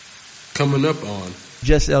Coming up on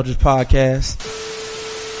Just Eldridge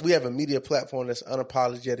Podcast. We have a media platform that's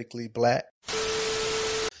unapologetically black.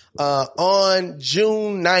 On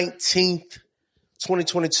June 19th,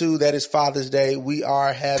 2022, that is Father's Day, we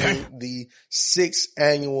are having the 6th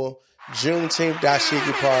annual Juneteenth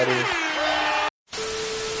Dashiki party.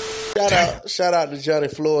 Shout out to Johnny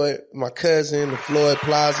Floyd, my cousin, the Floyd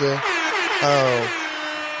Plaza.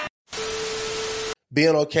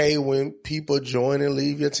 Being okay when people join and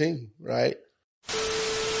leave your team, right?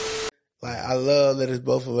 Like, I love that it's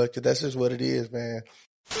both of us, because that's just what it is, man.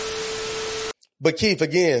 But Keith,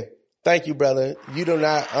 again, thank you, brother. You do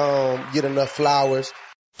not get enough flowers.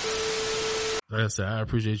 Like I said, I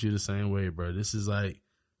appreciate you the same way, bro. This is like,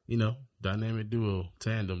 dynamic duo,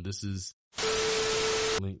 tandem. This is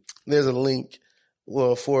link. There's a link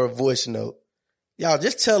for a voice note. Y'all,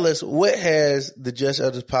 just tell us, what has the Just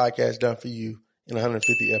Eldridge Podcast done for you in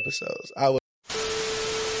 150 episodes?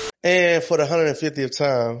 And for the 150th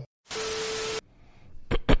time.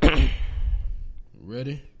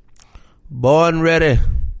 Ready? Born ready.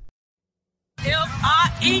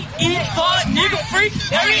 F-I-E-E for nigga freak.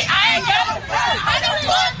 I ain't got no problem. I don't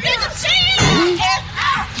want nigga cheese.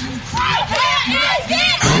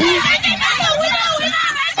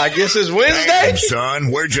 I guess it's Wednesday. Damn,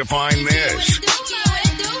 son, where'd you find this?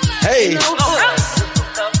 Hey.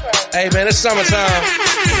 Hey, man, it's summertime.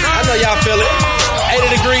 I know y'all feel it. 80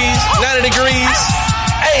 degrees, 90 degrees.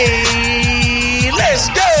 Hey, let's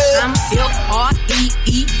go. I'm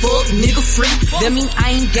F-R-E-E, fuck nigga free. That mean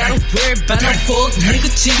I ain't gotta worry about no fuck nigga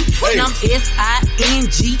cheat. And I'm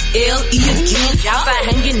S-I-N-G-L-E again. Outside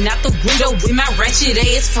hanging out the window with my ratchet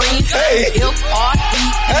ass friends. Hey. F-R-E-E,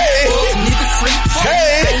 fuck nigga free.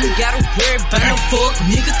 I ain't gotta worry about no fuck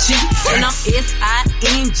nigga cheat. And I'm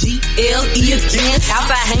S-I-N-G-L-E again.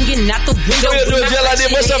 Outside hanging out the window with my ratchet ass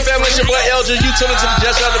friends. What's up, family? It's your boy Eldridge. You tuning to the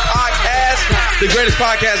Just Eldridge Podcast, the greatest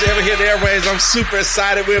podcast ever hit the airwaves. I'm super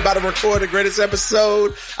excited. We're about to record the greatest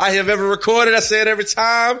episode I have ever recorded. I say it every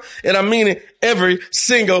time, and I mean it every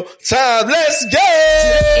single time. Let's go!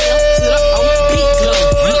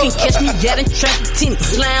 You can catch me getting trapped in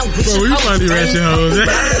slime with Bro, you funny ratchet hoes.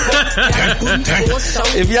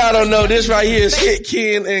 If y'all don't know, this right here is Hit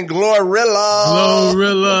Ken and Glorilla.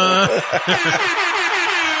 Glorilla.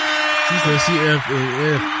 She said she F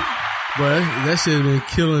and F. But that shit has been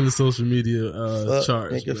killing the social media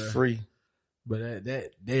charts. Make it free. But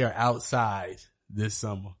that they are outside this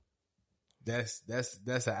summer. That's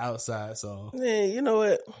an outside song. Man, you know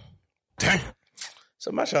what?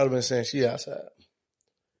 So my child been saying she outside.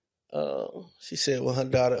 She said when her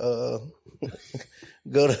daughter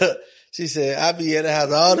she said, I be at the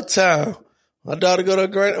house all the time. My daughter go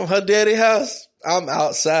to her daddy's house, I'm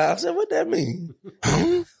outside. I said, what that mean?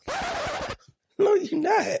 No, you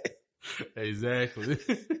not. Exactly.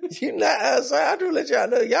 You're not outside. I do let y'all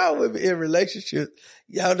know, y'all women in relationships,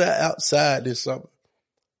 y'all not outside this summer.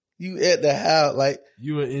 You at the house, like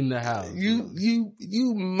you were in the house.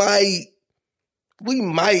 We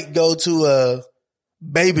might go to a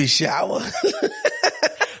baby shower.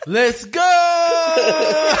 Let's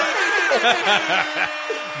go.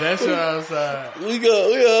 That's your outside. We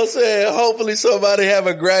all saying, hopefully somebody have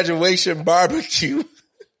a graduation barbecue.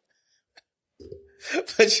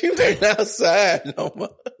 But you ain't outside no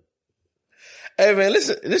more. Hey man,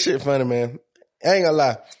 listen, this shit funny, man. I ain't gonna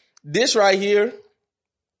lie. This right here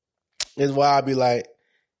is why I be like,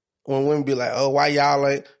 when women be like, oh, why y'all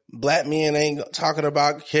ain't, black men ain't talking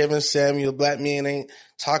about Kevin Samuel, black men ain't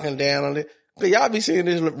talking down on it. But y'all be seeing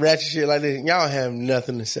this ratchet shit like this and y'all have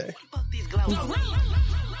nothing to say.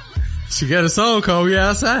 She got a song called We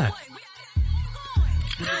Outside.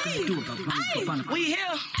 We here.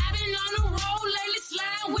 I've been on the road lately,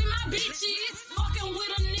 slide with my bitches. Fucking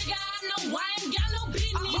with a nigga, I know I ain't got no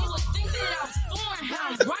business. You would think that I was foreign, how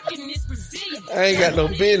I'm rocking this Brazilian. I ain't got no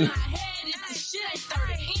business.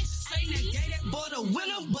 But the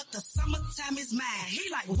winter, but the summertime is mine. He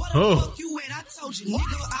like, what the fuck you at? I told you,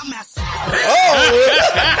 nigga, I'm outside.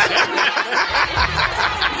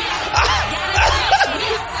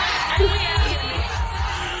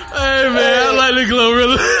 Hey man, I like the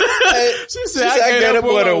Glorilla. Hey, she said, I got it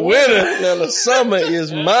for the winter. Now the summer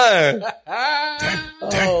is mine.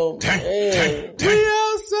 Oh man. We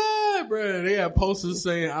outside, bro. They got posters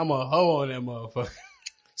saying I'm a hoe on that motherfucker.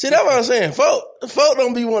 See, that's what I'm saying. Folk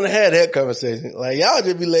don't be want to have that conversation. Like, y'all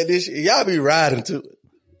just be like this shit. Y'all be riding to it.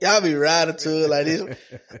 Y'all be riding to it like this.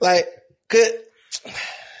 Like, I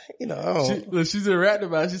don't. She's a rap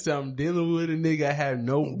about it. She said, I'm dealing with a nigga I have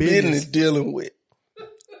no Business business dealing with.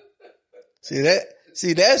 See that?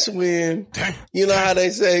 See, that's when, you know how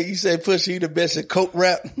they say, you say Pusha, he the best at coke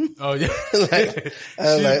rap. Oh yeah. Like, She's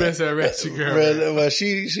the best at Ratchet Girl. Bro, well,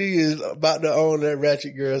 she is about to own that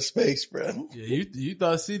Ratchet Girl space, bro. Yeah, you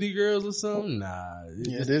thought City Girls or something? Nah.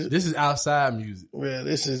 Yeah, this is outside music. Yeah,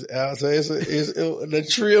 this is outside. It's the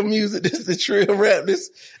trill music. This is the trill rap. This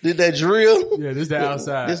that drill. Yeah, this the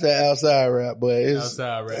outside. This the outside rap, but it's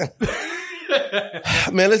outside rap.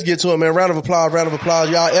 Man, let's get to it, man. Round of applause,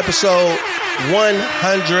 y'all. Episode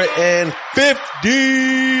 150.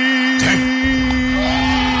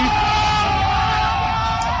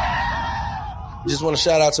 Just want to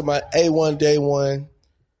shout out to my A1 Day One,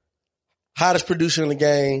 hottest producer in the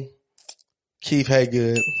game, Keith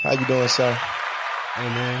Haygood. How you doing, sir? Hey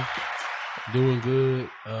man, doing good.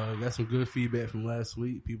 Got some good feedback from last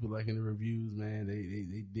week. People liking the reviews, man.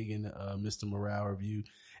 They digging the Mr. Morale review.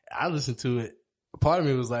 I listened to it. Part of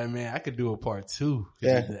me was like, man, I could do a part 2.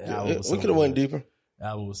 Yeah, we could have went deeper. The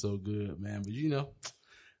album was so good, man. But you know,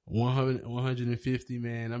 150,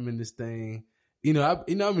 man. I'm in this thing. You know, I've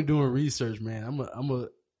been doing research, man. I'm gonna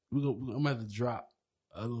have to drop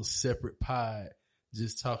a little separate pod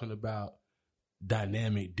just talking about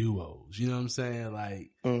dynamic duos. You know what I'm saying?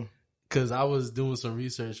 Like, cause I was doing some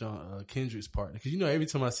research on Kendrick's partner. Cause you know, every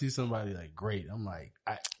time I see somebody like great, I'm like,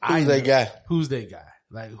 Who's that guy? Who's that guy?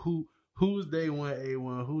 Like who's Day One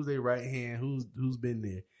A1? Who's their right hand? Who's been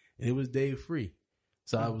there? And it was Dave Free.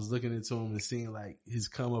 So I was looking into him and seeing like his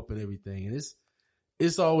come up and everything. And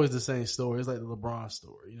it's always the same story. It's like the LeBron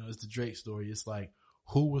story. You know, it's the Drake story. It's like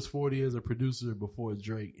who was 40 as a producer before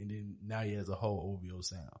Drake, and then now he has a whole OVO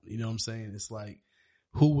sound. You know what I'm saying? It's like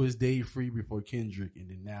who was Dave Free before Kendrick, and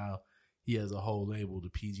then now he has a whole label, the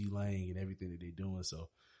PG Lang and everything that they're doing. So,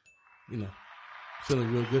 you know,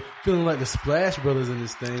 feeling real good. Feeling like the Splash Brothers in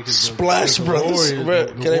this thing. Splash Brothers.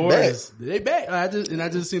 They back? They back. I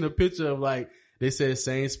just seen a picture of like, they said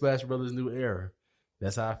same Splash Brothers, new era.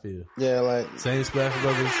 That's how I feel. Yeah, like same Splash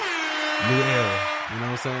Brothers, new era. You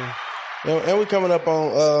know what I'm saying? And we coming up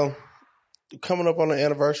on the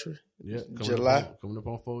anniversary. Yeah, July. Coming up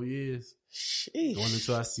on 4 years. Sheesh. Going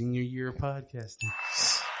into our senior year of podcasting.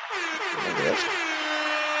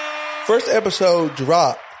 First episode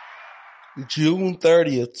dropped June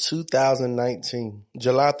 30th, 2019.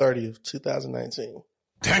 July 30th, 2019.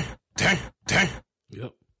 Dang.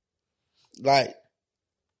 Yep. Like,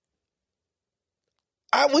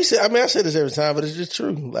 I say this every time, but it's just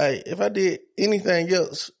true. Like, if I did anything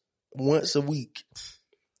else once a week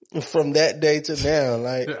from that day to now,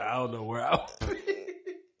 like, I don't know where I'll be.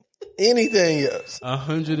 Anything else.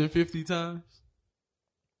 150 times?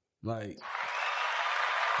 Like,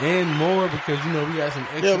 and more because, you know, we got some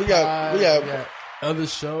extra we got other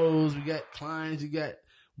shows, we got clients,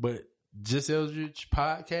 but Just Eldridge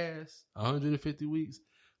podcast, 150 weeks,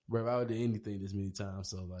 bro, I would do anything this many times.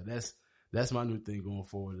 So, like, that's my new thing going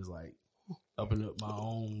forward, is like upping up my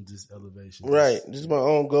own just elevation. Right. Just my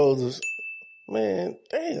own goals. Man,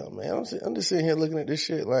 damn, man. I'm just sitting here looking at this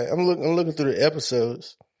shit. Like, I'm looking through the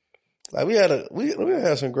episodes. Like, we had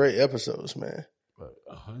some great episodes, man. But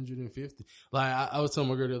 150. Like, I was telling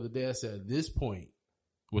my girl the other day, I said, at this point,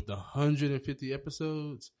 with 150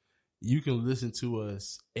 episodes, you can listen to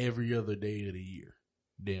us every other day of the year.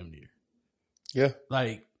 Damn near. Yeah.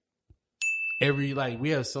 Like,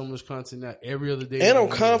 we have so much content now every other day. And I'm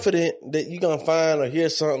confident that you're going to find or hear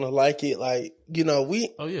something like it. Like, you know,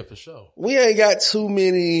 oh yeah, for sure. We ain't got too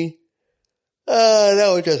many,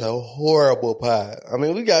 that was just a horrible pod. I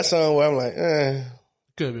mean, we got some where I'm like,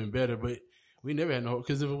 could have been better, but we never had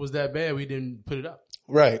because if it was that bad, we didn't put it up.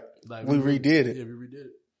 Right. Like, we redid it. Yeah, we redid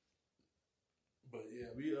it. But yeah,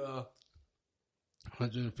 we,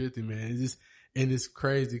 150, man. It's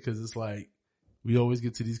crazy because it's like, we always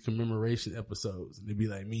get to these commemoration episodes and it'd be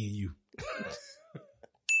like me and you.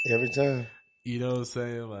 Every time. You know what I'm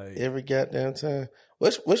saying? Like, every goddamn time.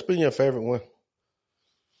 What's been your favorite one?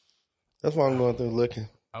 That's why I'm going through looking.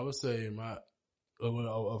 I would say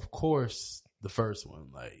of course, the first one,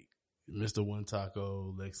 like Mr. One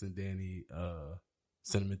Taco, Lex and Danny,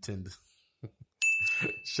 Cinnamon Tender.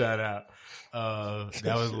 Shout out.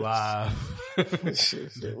 That was live.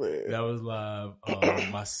 That was live.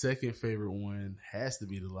 My second favorite one has to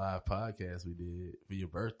be the live podcast we did for your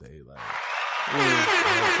birthday. Like,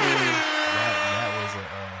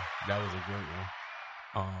 that was a great one.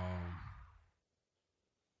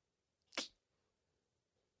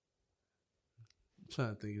 I'm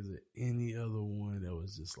trying to think, is there any other one that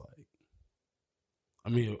was just like, I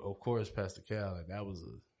mean, of course, Pastor Cal, like that was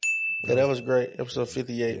was great. Episode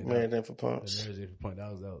 58, Married Name for Punks. Married Name for Punks.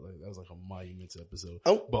 That was like a monumental episode.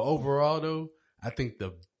 Oh. But overall, though, I think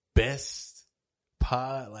the best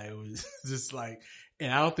pod, like it was just like,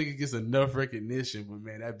 and I don't think it gets enough recognition, but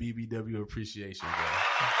man, that BBW appreciation,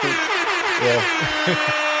 bro.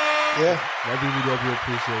 Yeah. That BBW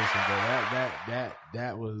appreciation, bro.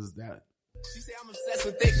 That was that. She say I'm obsessed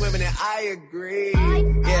with thick women, and I agree.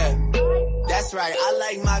 Yeah, that's right. I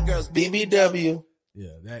like my girls BBW.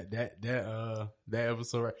 Yeah, that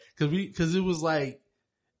episode, right? Cause it was like,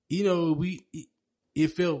 you know, it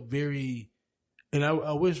felt very, and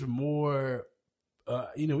I wish more,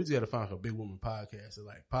 you know, we just got to find a big woman podcast or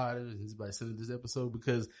like podders and everybody sending this episode,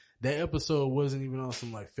 because that episode wasn't even on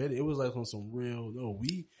some like fetish. It was like on some real,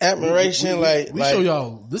 Admiration. We show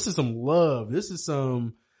y'all, this is some love. This is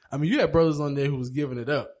some, I mean, you had brothers on there who was giving it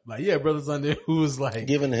up. Like, you had brothers on there who was like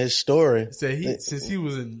giving his story. Said since he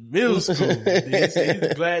was in middle school,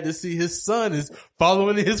 he's glad to see his son is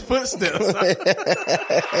following in his footsteps. And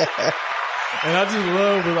I just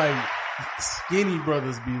love when like skinny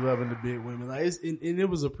brothers be loving the big women. Like, and it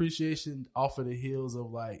was appreciation off of the heels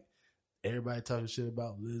of like everybody talking shit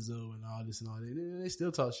about Lizzo and all this and all that. And they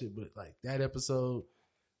still talk shit, but like that episode,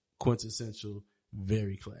 quintessential,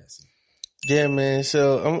 very classy. Yeah, man.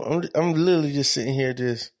 So I'm literally just sitting here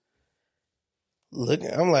just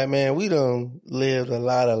looking. I'm like, man, we done lived a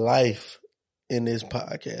lot of life in this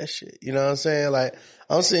podcast shit. You know what I'm saying? Like,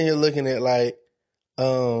 I'm sitting here looking at like,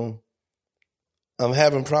 I'm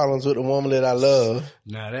having problems with the woman that I love.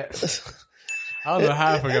 Nah, that I don't know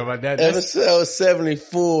how I forgot about that. Episode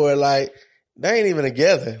 74, like, they ain't even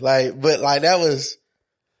together. Like, but like that was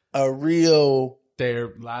a real.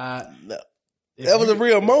 They're live. That was a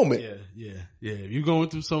real moment. Yeah. If you're going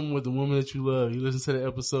through something with the woman that you love, you listen to the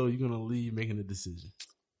episode, you're gonna leave making a decision.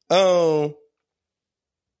 Man,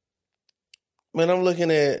 I'm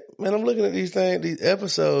looking at these these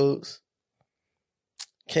episodes.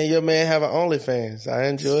 Can your man have an OnlyFans? I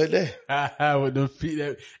enjoyed that. With the feet,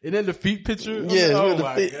 and then the feet picture. Yeah, oh the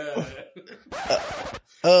my feet.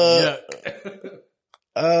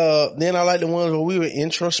 God. Then I like the ones where we were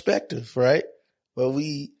introspective, right? Where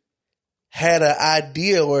we had an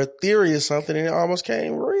idea or a theory or something and it almost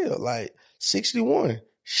came real. Like 61.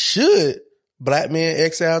 Should black men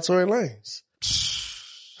exile Tory Lanez?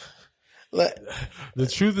 Like, the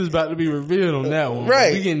truth is about to be revealed on that one.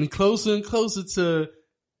 Right. We're getting closer and closer to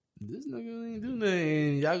this nigga ain't do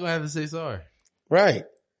nothing. Y'all gonna have to say sorry. Right.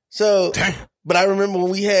 So, but I remember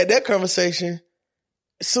when we had that conversation,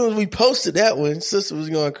 as soon as we posted that one, sister was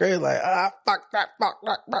going crazy like, fuck.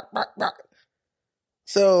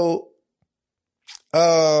 So,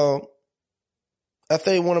 I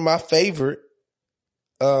think one of my favorite,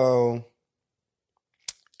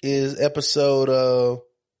 is episode,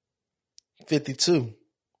 52.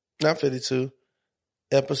 Not 52.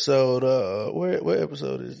 Episode, what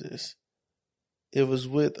episode is this? It was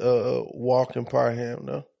with, Walking Parham,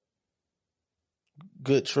 though.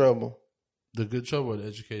 Good Trouble. The Good Trouble or the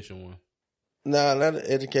education one? Nah, not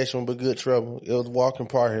the education one, but Good Trouble. It was Walking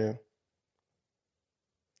Parham.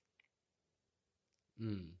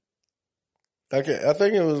 Okay, I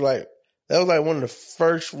think it was like, that was like one of the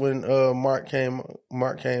first when, Mark came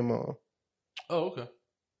on. Oh, okay.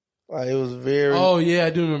 Like, it was very. Oh yeah,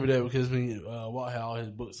 I do remember that because when Walt had all his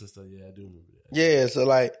books and stuff. Yeah, I do remember that. Yeah, so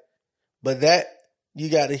like, but that you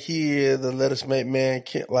got to hear the Let Us Make Man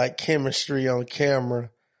like chemistry on camera,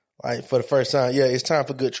 like for the first time. Yeah, it's time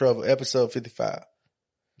for Good Trouble, episode 55.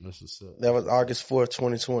 That's what's up. That was August 4th,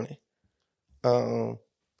 2020.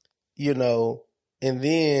 You know, and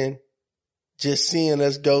then just seeing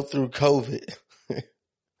us go through COVID,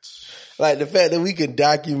 like the fact that we could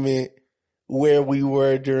document where we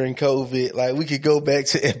were during COVID, like we could go back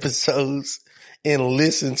to episodes and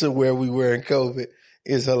listen to where we were in COVID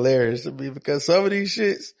is hilarious to me because some of these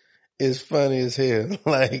shits is funny as hell.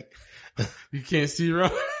 Like you can't see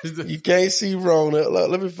wrong. You can't see wrong.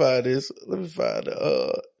 Let me find this. Let me find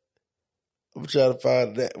I'm trying to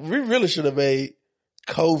find that. We really should have made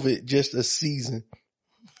COVID just a season.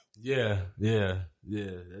 Yeah. That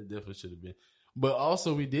definitely should have been. But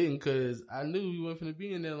also we didn't because I knew we weren't going to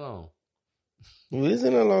be in that long. Well,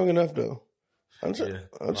 isn't that long enough though? I'm trying.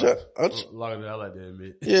 Longer than I like to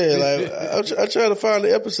admit. Yeah, like I try to find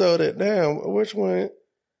the episode that damn. Which one?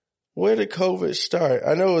 Where did COVID start?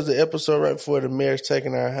 I know it was the episode right before the mayor's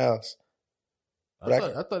taking our house. I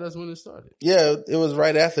thought that's when it started. Yeah, it was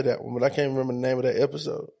right after that one, but I can't remember the name of that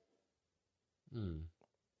episode.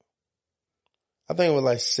 I think it was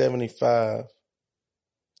like 75.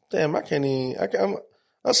 Damn, I can't even.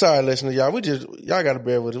 I'm sorry, listeners, y'all. Y'all got to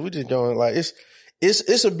bear with us. We just going like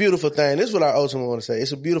it's a beautiful thing. This is what I ultimately want to say.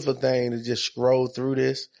 It's a beautiful thing to just scroll through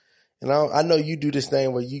this And I know you do this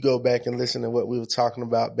thing where you go back and listen to what we were talking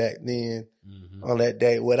about back then on that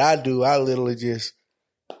day. What I do, I literally just,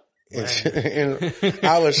 and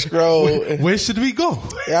I would scroll. Where should we go?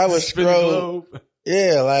 I would scroll.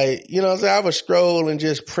 Yeah, like, you know what I'm saying? I would scroll and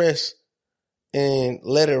just press and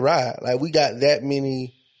let it ride. Like, we got that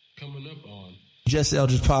many. Coming up on Just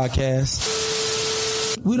Eldridge Podcast.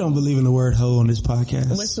 We don't believe in the word hoe on this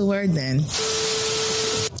podcast. What's the word then?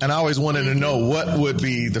 And I always wanted to know what would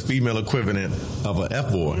be the female equivalent of an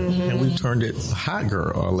F-boy. And we've turned it hot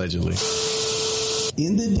girl, allegedly.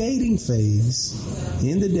 In the dating phase,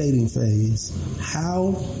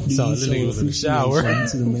 how do you show appreciation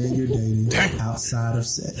to the man you're dating outside of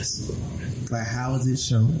sex? Like, how is it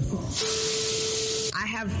shown?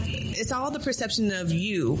 It's all the perception of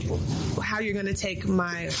you, how you're going to take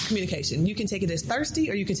my communication. You can take it as thirsty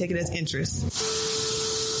or you can take it as interest.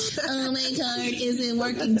 Oh, my card isn't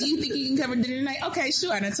working. Do you think you can cover dinner tonight? Okay,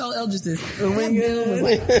 sure. And I told Eldridge this. That bill was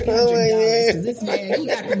like $300 because this man, he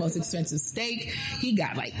got the most expensive steak. He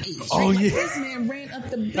got like 8 drinks. Oh, yeah. This man ran up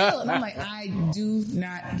the bill. And I'm like, I do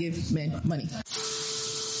not give men money.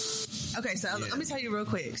 Okay, so let me tell you real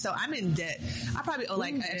quick. So I'm in debt. I probably owe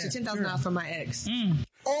like an extra $10,000 from my ex.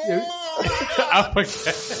 I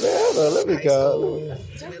forgot. Let me call.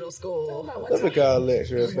 Middle school. Let me call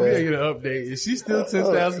Lex real We gotta fast. get an update. Is she still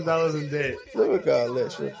 $10,000 in debt? Let me call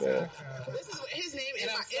Lex real fast. This is his name in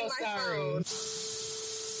my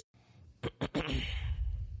phone.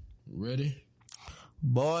 Ready?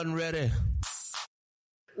 Born ready.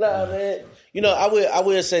 Nah, man. You know, I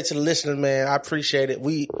will say to the listeners, man, I appreciate it.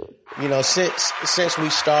 We, you know, since we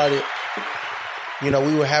started, you know,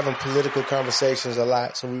 we were having political conversations a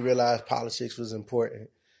lot, so we realized politics was important.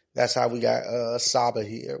 That's how we got Saba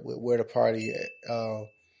here with Where the Party At.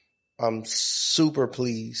 I'm super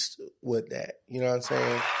pleased with that. You know what I'm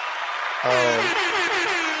saying?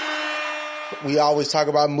 We always talk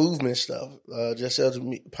about movement stuff. Just as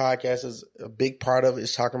podcast is a big part of it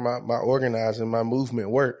is talking about my organizing, my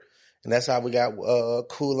movement work. And that's how we got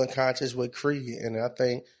Cool and Conscious with Creed. And I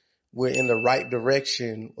think we're in the right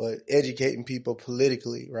direction with educating people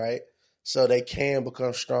politically, right? So they can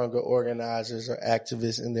become stronger organizers or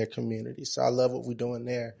activists in their community. So I love what we're doing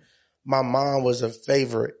there. My mom was a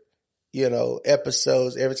favorite, you know,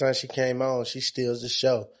 episodes. Every time she came on, she steals the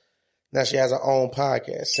show. Now she has her own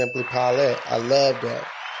podcast, Simply Paulette. I love that.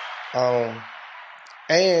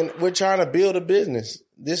 And we're trying to build a business.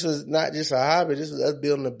 This was not just a hobby. This was us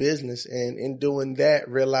building a business. And in doing that,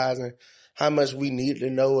 realizing how much we needed to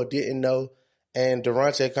know or didn't know. And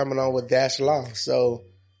Durante coming on with Dash Law. So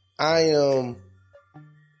I am,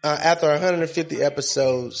 after 150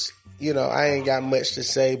 episodes, you know, I ain't got much to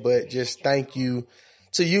say, but just thank you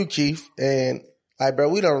to you, Keith. And like, bro,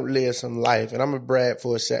 we don't live some life. And I'm going to brag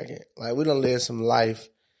for a second. Like, we don't live some life.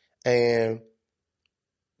 And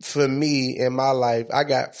for me, in my life, I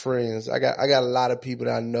got friends. I got a lot of people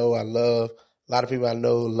that I know I love. A lot of people I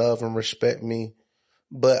know love and respect me.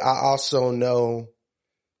 But I also know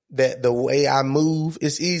that the way I move,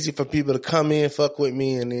 it's easy for people to come in, fuck with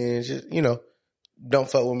me, and then just, you know,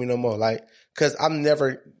 don't fuck with me no more. Like, cause I'm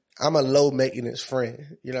a low maintenance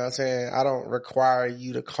friend. You know what I'm saying? I don't require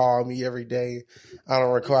you to call me every day. I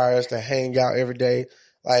don't require us to hang out every day.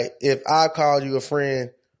 Like, if I call you a friend,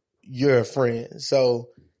 you're a friend. So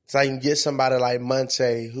I can get somebody like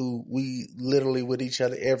Monte, who we literally with each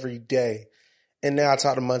other every day. And now I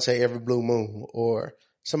talk to Monte every blue moon. Or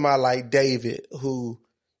somebody like David, who,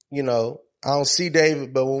 you know, I don't see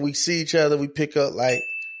David, but when we see each other, we pick up like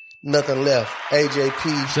nothing left.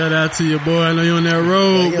 AJP. Shout out to your boy. I know you're on that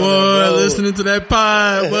road, boy. Listening to that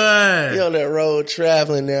pod, boy. You're on that road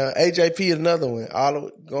traveling now. AJP, another one.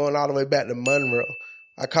 Going all the way back to Monroe.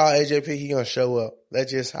 I call AJP, he gonna show up.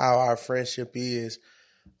 That's just how our friendship is.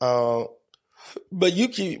 But you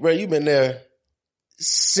you've been there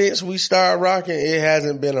since we started rocking. It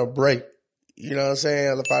hasn't been a break. You know what I'm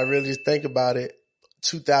saying? If I really think about it,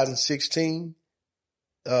 2016.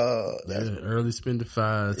 Early Spender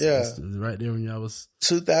Fives. Yeah. Right there when y'all was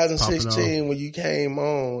 2016 when you came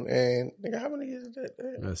on, and nigga, how many years is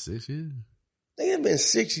that? About 6 years. Nigga, it's been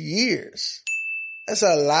 6 years. That's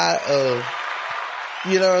a lot of,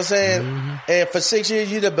 you know what I'm saying? Mm-hmm. And for 6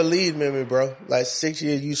 years, you done believed in me, bro. Like 6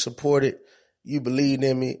 years, you supported, you believed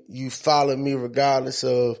in me, you followed me regardless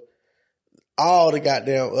of all the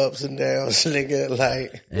goddamn ups and downs, nigga.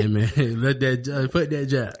 Like, hey man, put that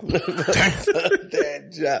job.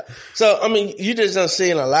 That job. So I mean, you just done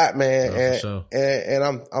seen a lot, man, and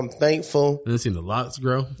I'm thankful. You done seen the locks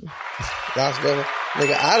grow. Locks grow,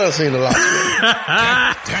 nigga. I done seen the locks grow.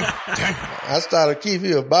 I started to keep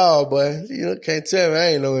you a ball, boy. You know, can't tell me I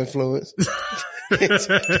ain't no influence.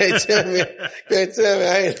 Can't tell me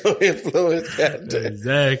I ain't no influence. Goddamn.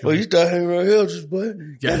 Exactly. Well, you start hanging around Eldridge, boy.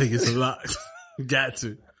 Gotta get some locks. Got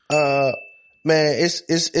to. Man,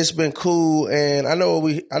 it's been cool, and I know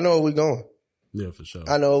where we going. Yeah, for sure.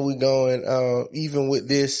 I know where we going. Even with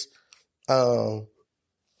this,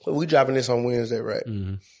 we dropping this on Wednesday, right?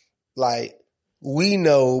 Mm-hmm. Like, we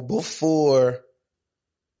know before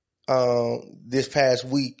this past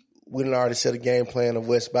week, we done already set a game plan of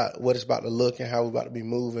what it's about to look and how we're about to be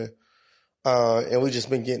moving. And we just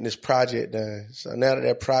been getting this project done. So now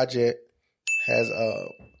that project has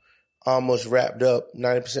almost wrapped up,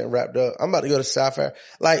 90% wrapped up, I'm about to go to South Africa.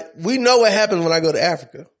 Like, we know what happens when I go to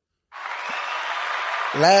Africa.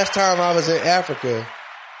 Last time I was in Africa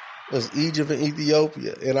was Egypt and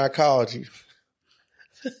Ethiopia, and I called you.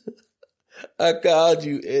 I called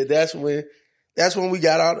you, and that's when we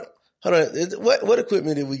got out. Hold on, what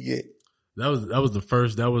equipment did we get? That was the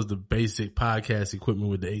first. That was the basic podcast equipment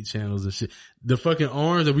with the 8 channels and shit. The fucking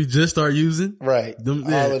arms that we just start using, right?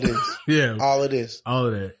 All of this, yeah, all of this, all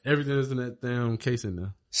of that. Everything is in that damn casing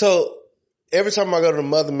now. So every time I go to the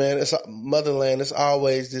motherland, it's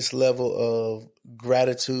always this level of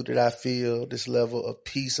gratitude that I feel, this level of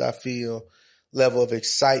peace I feel, level of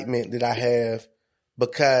excitement that I have,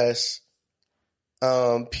 because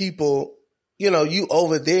people, you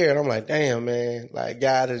over there, and I'm like, damn, man, like,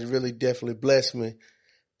 God has really definitely blessed me.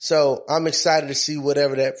 So I'm excited to see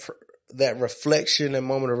whatever that reflection, that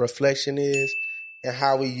moment of reflection is, and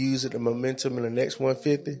how we use it, the momentum in the next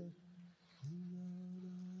 150.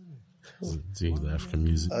 African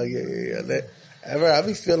music. Oh yeah. I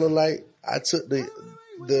be feeling like I took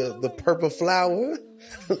the purple flower,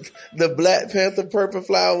 the Black Panther purple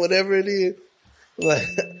flower, whatever it is. Like,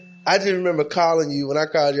 I just remember calling you. When I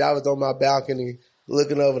called you, I was on my balcony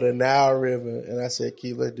looking over the Nile River, and I said,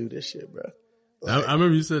 "Keith, let's do this shit, bro." Like, I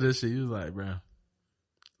remember you said that shit. You was like, "Bro,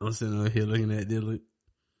 I'm sitting over here looking at this.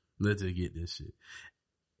 Let's just get this shit."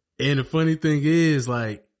 And the funny thing is,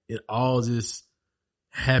 like, it all just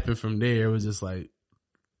happened from there. It was just like,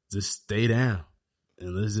 just stay down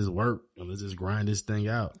and let's just work and let's just grind this thing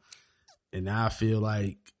out. And now I feel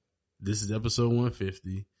like this is episode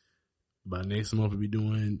 150. By next month, we'll be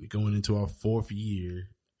going into our 4th year.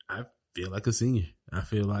 I feel like a senior. I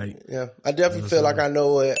feel like, yeah, I definitely feel like I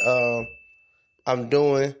know what I'm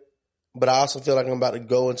doing, but I also feel like I'm about to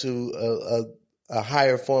go into a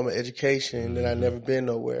higher form of education than I've never been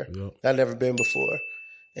nowhere. Yep. I've never been before.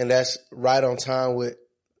 And that's right on time with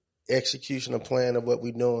execution of plan of what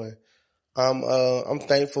we're doing. I'm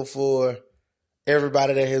thankful for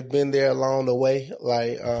everybody that has been there along the way.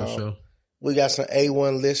 Like, for sure. We got some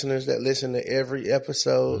A1 listeners that listen to every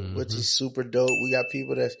episode, which is super dope. We got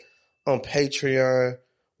people that's on Patreon,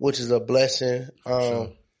 which is a blessing.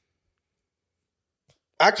 Sure.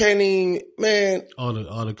 I can't even, man. All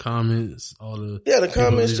the comments, the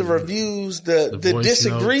comments, the reviews, the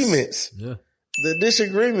disagreements. Notes. Yeah. The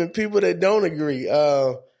disagreement, people that don't agree.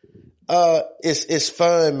 It's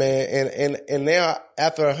fun, man. And now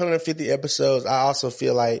after 150 episodes, I also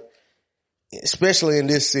feel like, especially in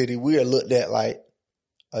this city, we are looked at like,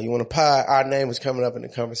 you want a pie? Our name is coming up in the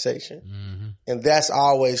conversation. Mm-hmm. And that's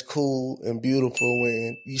always cool and beautiful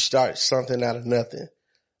when you start something out of nothing.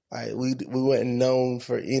 Like, we weren't known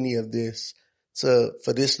for any of this. For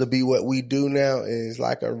this to be what we do now is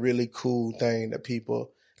like a really cool thing that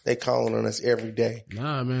people, they calling on us every day.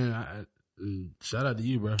 Nah, man. Shout out to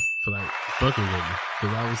you, bro, for like fucking with me. Cause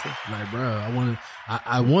I was like, bro,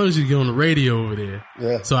 I wanted you to get on the radio over there.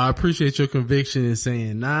 Yeah. So I appreciate your conviction in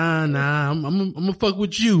saying, nah, I'm gonna fuck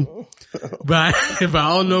with you. But if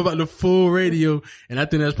I don't know about the full radio, and I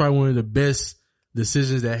think that's probably one of the best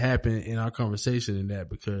decisions that happened in our conversation in that,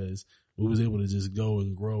 because we was able to just go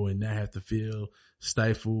and grow and not have to feel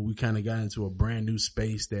stifled. We kind of got into a brand new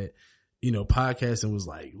space that, podcasting was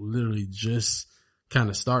like literally just kind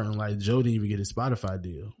of starting. Like, Joe didn't even get his Spotify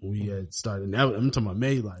deal. We had started. Now I'm talking about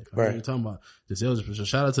Made Life. I'm right. not talking about this Eldridge. So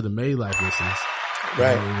shout out to the Made Life listeners.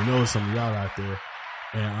 Right. We know some of y'all out there.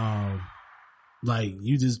 And, like,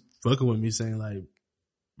 you just fucking with me saying like,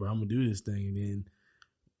 bro, I'm gonna do this thing. And then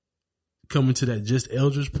coming to that just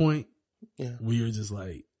Eldridge point, yeah, we were just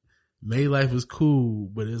like, Made Life was cool,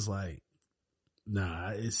 but it's like,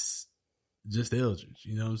 nah, it's just Eldridge.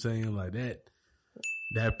 You know what I'm saying? Like that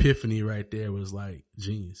epiphany right there was like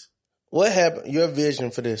genius. What happened? Your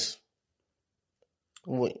vision for this?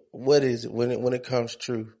 What is it when it comes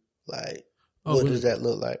true? Like, what does that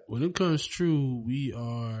look like? When it comes true, we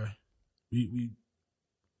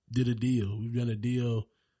did a deal. We've done a deal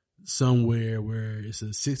somewhere where it's a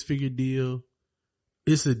 6-figure deal.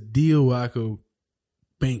 It's a deal where I could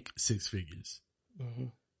bank 6 figures. Mm-hmm.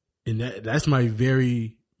 And that's my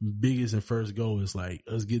very biggest and first goal is like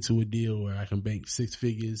us get to a deal where I can bank 6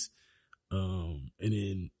 figures, and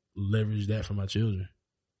then leverage that for my children.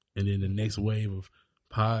 And then the next wave of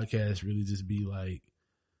podcasts really just be like,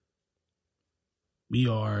 we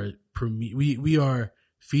are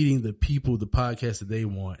feeding the people the podcast that they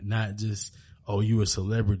want, not just, oh, you a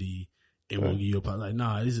celebrity and we'll give you a podcast. Like,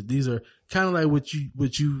 nah, these are kind of like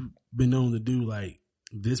what you've been known to do. Like,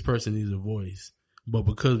 this person needs a voice, but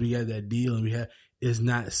because we got that deal and it's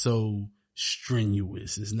not so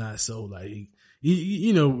strenuous. It's not so like,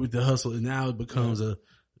 you know, with the hustle, now it becomes a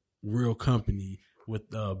real company with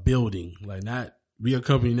a building. Like, not we are a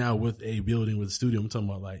company now with a building with a studio. I'm talking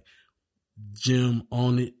about like gym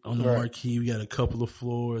on it, on the marquee. We got a couple of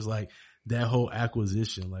floors, like that whole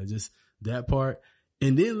acquisition, like just that part.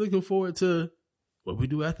 And then looking forward to what we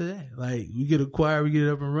do after that. Like, we get acquired, we get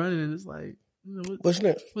it up and running, and it's like, you know, what's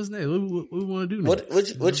next? What's next? What we want to do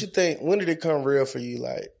next? What you think? When did it come real for you?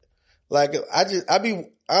 Like I'm be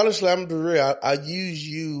real. I use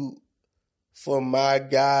you for my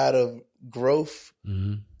guide of growth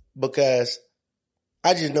because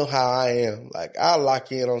I just know how I am. Like, I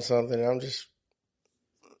lock in on something and I'm just,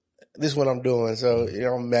 this is what I'm doing. So it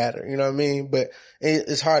don't matter. You know what I mean? But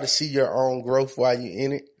it's hard to see your own growth while you're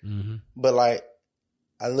in it. But like,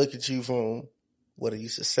 I look at you from what it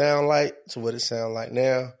used to sound like to what it sounds like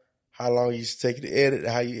now, how long it used to take you to edit,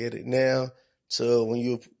 how you edit now, to when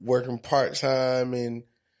you're working part-time and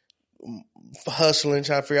hustling,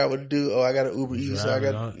 trying to figure out what to do. Oh, I got an Uber Eats, so I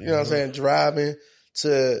got, you know what I'm saying, driving,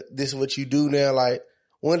 to this is what you do now. Like,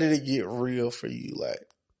 when did it get real for you? Like,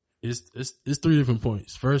 it's 3 different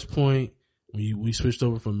points. First point, when we switched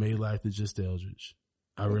over from Made Life to just Eldridge,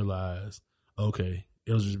 I realized, okay,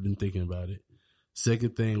 Eldridge been thinking about it.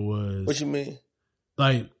 Second thing was, what you mean?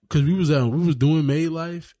 Like, cause we was doing Made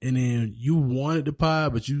Life, and then you wanted the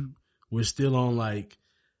pod, but you were still on like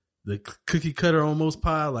the cookie cutter almost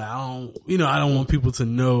pod. Like, I don't want people to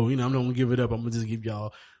know, I'm not gonna give it up. I'm gonna just give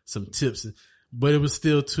y'all some tips, but it was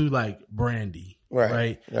still too like brandy.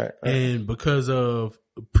 Right. And because of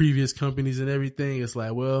previous companies and everything, it's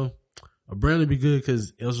like, well, a brand would be good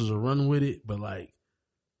because Eldridge will run with it, but like,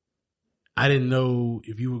 I didn't know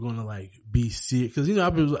if you were going to like be sick. Cause I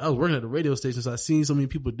was working at the radio station. So I seen so many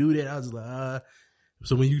people do that. I was like,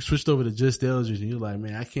 So when you switched over to just Eldridge and you're like,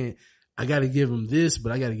 man, I got to give him this,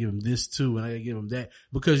 but I got to give him this too. And I got to give him that,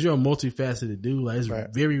 because you're a multifaceted dude. Like, it's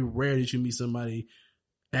very rare that you meet somebody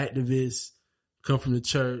activist, come from the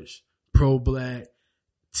church, pro-black,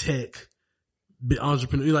 tech,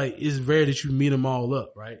 entrepreneur. Like, it's rare that you meet them all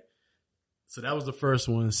up. Right. So that was the first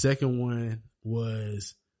one. The second one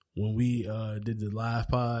was when we did the live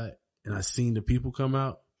pod and I seen the people come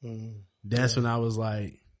out. That's when I was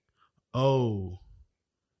like, oh,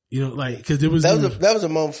 like, cause that was a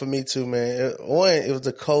moment for me too, man. It was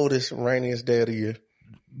the coldest, rainiest day of the year.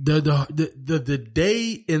 The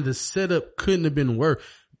day and the setup couldn't have been worse.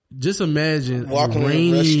 Just imagine walking rainy,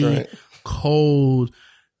 in a restaurant, cold,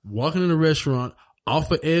 walking in a restaurant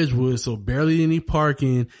off of Edgewood, so barely any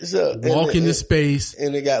parking, walking the space.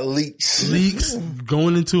 And it got leaks. Leaks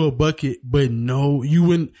going into a bucket, but no, you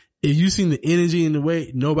wouldn't, if you seen the energy in the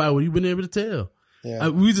way, nobody would have been able to tell. Yeah.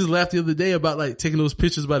 We just laughed the other day about like taking those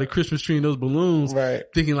pictures by the Christmas tree and those balloons,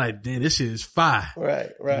 thinking like, damn, this shit is fire.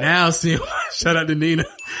 Right. Now seeing, shout out to Nina.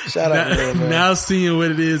 Shout out to Nina, man. Now seeing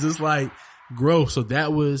what it is, it's like growth. So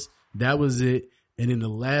that was it. And then the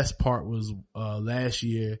last part was, last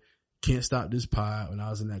year, Can't Stop This Pod, when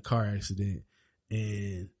I was in that car accident,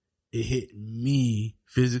 and it hit me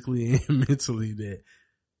physically and mentally that,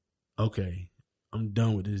 okay, I'm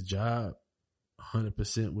done with this job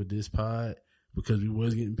 100% with this pod, because we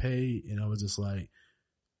was getting paid. And I was just like,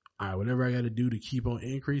 all right, whatever I got to do to keep on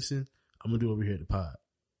increasing, I'm going to do over here at the pod.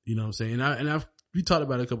 You know what I'm saying? We talked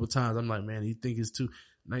about it a couple of times. I'm like, man, you think it's too,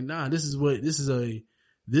 like, nah, this is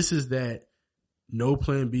that no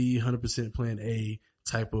plan B, 100% plan A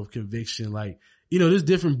type of conviction. Like, there's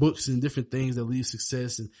different books and different things that lead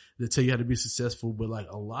success and that tell you how to be successful. But like,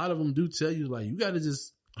 a lot of them do tell you, like, you got to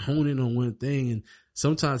just hone in on one thing. And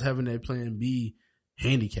sometimes having that plan B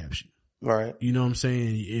handicaps you. Right. You know what I'm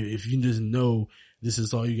saying? If you just know this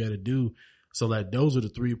is all you got to do. So like, those are the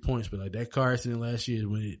 3 points. But like, that car accident last year,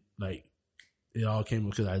 when it all came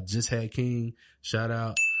because I just had King, shout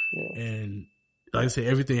out. Yeah. And like I said,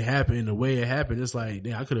 everything happened the way it happened. It's like,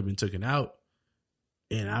 damn, I could have been taken out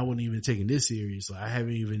and I wouldn't even taken this serious. So I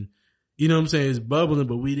haven't even, you know what I'm saying? It's bubbling,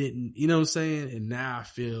 but we didn't, you know what I'm saying? And now I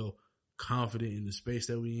feel confident in the space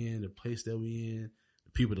that we in, the place that we in,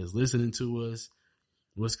 the people that's listening to us,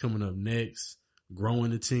 what's coming up next,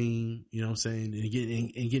 growing the team, you know what I'm saying? And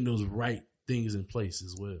getting those right things in place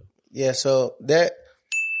as well. Yeah, so that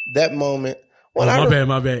moment.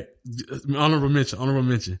 My bad. Honorable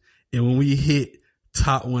mention. And when we hit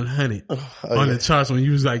top 100 on the charts, when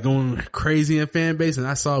you was like going crazy in fan base, and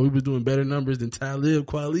I saw we was doing better numbers than Talib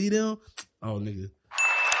Kweli them. Oh, nigga.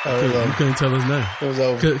 You couldn't tell us nothing. It was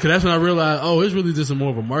over. Cause that's when I realized, it's really just more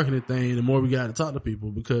of a marketing thing. The more we got to talk to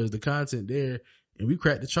people, because the content there, and we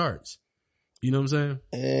cracked the charts. You know what I'm saying?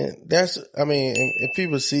 And if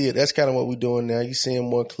people see it, that's kind of what we're doing now. You seeing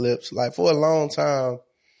more clips. Like, for a long time,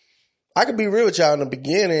 I could be real with y'all. In the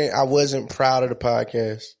beginning, I wasn't proud of the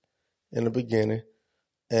podcast in the beginning.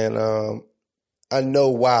 And I know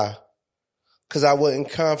why. Because I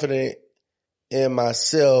wasn't confident in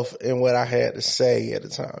myself and what I had to say at the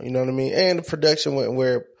time. You know what I mean? And the production wasn't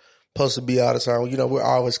where it's supposed to be all the time. You know, we're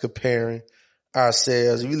always comparing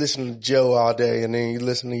ourselves. If you listen to Joe all day and then you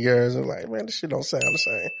listen to yours, and like, man, this shit don't sound the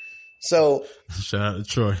same. So shout out to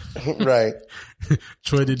Troy. Right.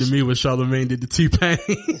 Troy did to me what Charlamagne did to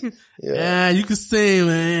T-Pain. Yeah, you can sing,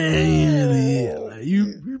 man. Like,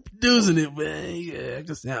 you producing it, man. Yeah, I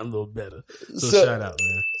can sound a little better. So shout out,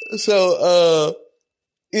 man. So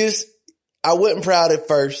I wasn't proud at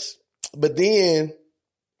first, but then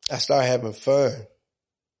I started having fun.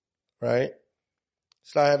 Right?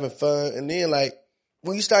 Start having fun. And then, like,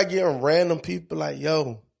 when you start getting random people like,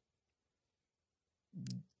 yo,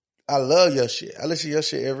 I love your shit. I listen to your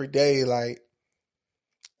shit every day. Like,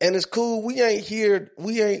 and it's cool. We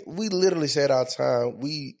literally said our time.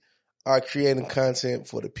 We are creating content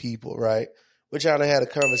for the people, right? We're trying to have the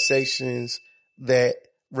conversations that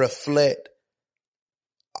reflect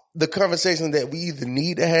the conversations that we either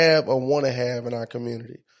need to have or want to have in our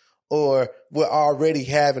community. Or we're already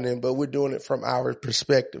having it, but we're doing it from our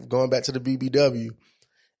perspective. Going back to the BBW,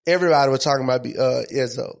 everybody was talking about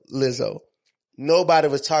Lizzo. Nobody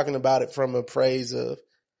was talking about it from a praise of,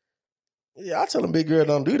 I tell them big girl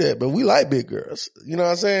don't do that, but we like big girls. You know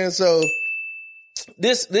what I'm saying? So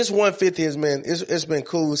this 150 has been, it's been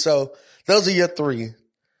cool. So those are your three.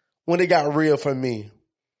 When it got real for me.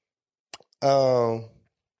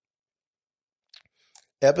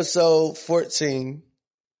 Episode 14.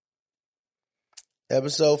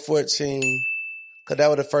 Episode 14, because that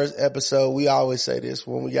was the first episode. We always say this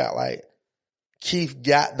when we got like, Keith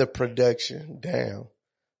got the production down.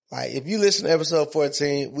 Like, if you listen to episode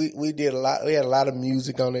 14, we did a lot. We had a lot of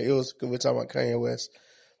music on it. It was, we're talking about Kanye West.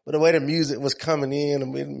 But the way the music was coming in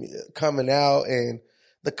and coming out and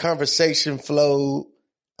the conversation flowed,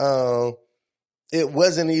 it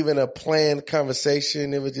wasn't even a planned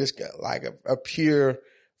conversation. It was just like a pure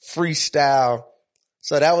freestyle.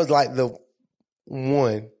 So that was like the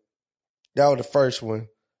one. That was the first one.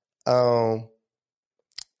 The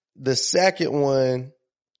second one,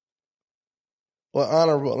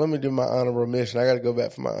 let me do my honorable mention. I got to go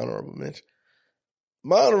back for my honorable mention.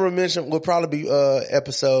 My honorable mention will probably be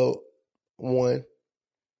episode 1.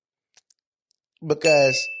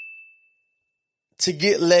 Because to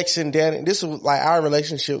get Lex and Danny, this was like our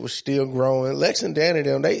relationship was still growing. Lex and Danny,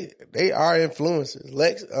 them, they are influencers.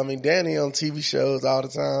 Danny on TV shows all the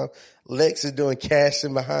time. Lex is doing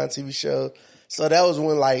casting behind TV shows. So that was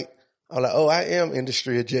when I'm like, I am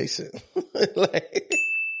industry adjacent. Like,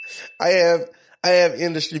 I have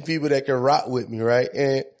industry people that can rock with me, right?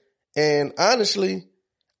 And honestly,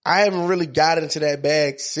 I haven't really got into that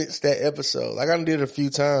bag since that episode. Like, I done did it a few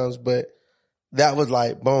times, but that was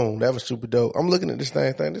like, boom, that was super dope. I'm looking at this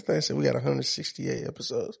thing. This thing said we got 168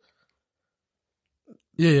 episodes.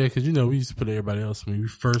 Yeah, because we used to put everybody else when we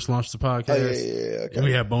first launched the podcast. Oh, okay. And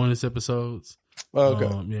we had bonus episodes. Oh,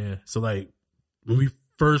 okay. So like when we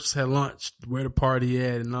first had launched where the party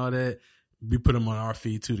at and all that, we put them on our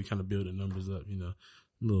feed too to kind of build the numbers up,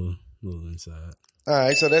 little inside. All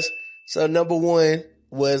right, so number one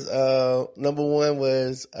was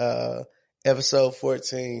episode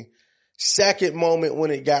 14. Second moment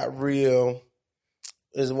when it got real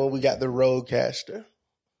is when we got the Roadcaster.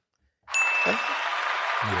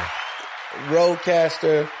 Yeah.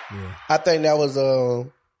 Roadcaster. Yeah. I think that was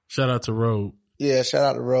shout out to Road. Yeah, shout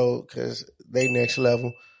out to Road because they next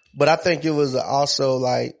level. But I think it was also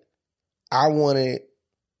like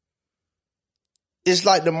it's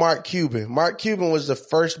like the Mark Cuban. Mark Cuban was the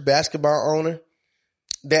first basketball owner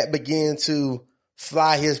that began to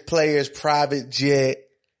fly his players private jet,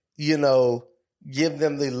 give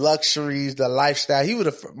them the luxuries, the lifestyle.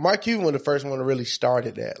 Mark Cuban was the first one to really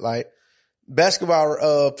started that. Like,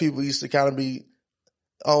 basketball people used to kind of be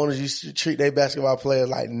owners used to treat their basketball players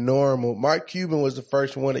like normal. Mark Cuban was the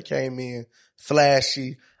first one that came in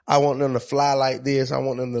flashy. I want them to fly like this. I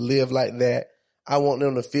want them to live like that. I want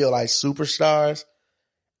them to feel like superstars.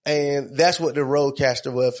 And that's what the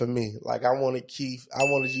Rodecaster was for me. Like I wanted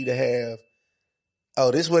you to have,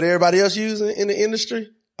 oh, this is what everybody else using in the industry?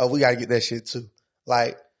 Oh, we gotta get that shit too.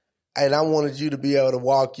 Like, and I wanted you to be able to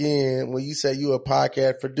walk in when you say you a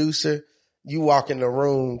podcast producer, you walk in the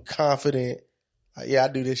room confident. Like, yeah, I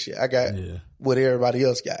do this shit. I got what everybody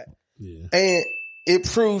else got. Yeah. And it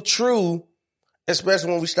proved true,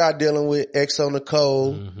 especially when we started dealing with XO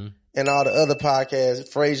Nicole and all the other podcasts,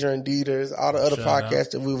 Fraser and Dieters, all the other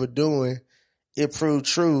podcasts that we were doing. It proved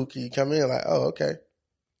true. You come in like, oh, okay.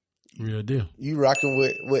 Real deal. You rocking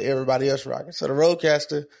with what everybody else rocking. So the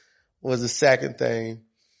Rodecaster was the second thing.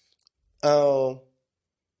 The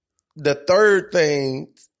third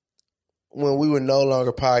thing, when we were no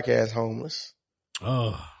longer podcast homeless.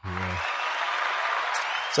 Oh, yeah.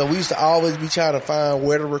 So we used to always be trying to find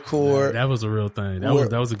where to record. That was a real thing. That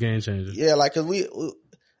was a game changer. Yeah, like, cause we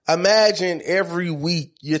imagine every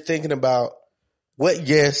week you're thinking about what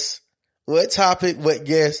guests, what topic, what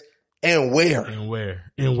guest, and where.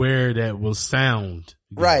 And where that will sound.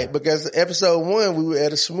 Good. Right, because episode 1, we were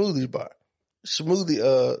at a smoothie bar.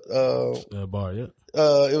 Bar, yeah.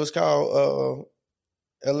 It was called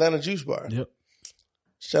Atlanta Juice Bar. Yep.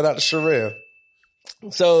 Shout out to Sherelle.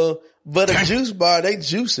 So, but a juice bar, they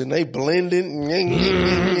juicing, they blending.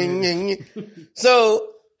 So,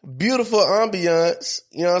 beautiful ambiance.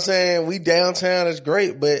 You know what I'm saying? We downtown is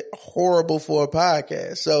great, but horrible for a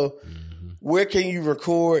podcast. So, where can you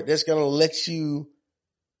record that's going to let you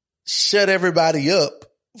shut everybody up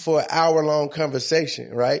for an hour-long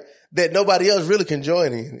conversation, right? That nobody else really can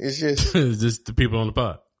join in. It's just... it's just the people on the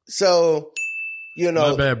pod. So, you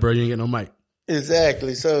know... My bad, bro. You ain't get no mic.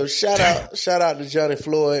 Exactly. So shout out to Johnny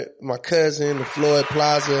Floyd, my cousin, the Floyd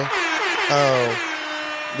Plaza.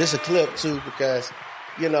 This a clip too, because,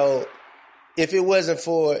 you know, if it wasn't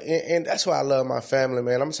for, and that's why I love my family,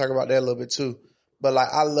 man. I'm gonna talk about that a little bit too. But like,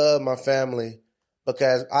 I love my family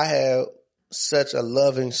because I have such a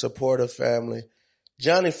loving, supportive family.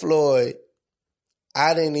 Johnny Floyd,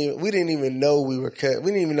 we didn't even know we were cut.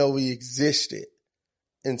 We didn't even know we existed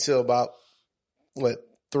until about,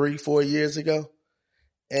 3-4 years ago.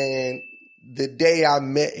 And the day I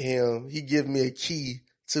met him, he gave me a key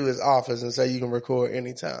to his office and said, you can record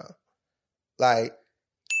anytime. Like,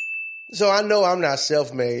 so I know I'm not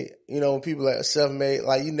self-made. You know, when people are self-made,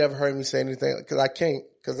 like, you never heard me say anything because I can't,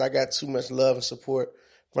 because I got too much love and support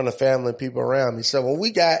from the family and people around me. So when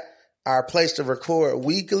we got our place to record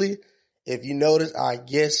weekly, if you notice, our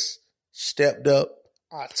guests stepped up,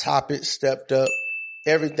 our topics stepped up.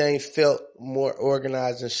 Everything felt more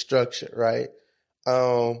organized and structured, right?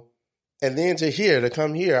 And then to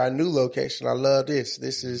come here, our new location. I love this.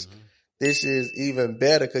 This is even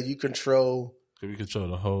better because you control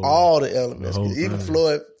all the elements. Even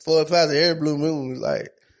Floyd Plaza, every blue moon was like,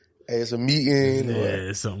 hey, it's a meeting.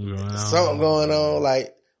 Yeah, something going on.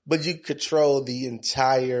 Like, but you control the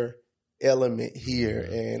entire element here.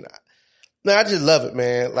 And I just love it,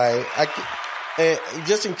 man. Like, and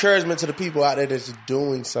just encouragement to the people out there that's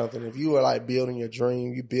doing something. If you are like building your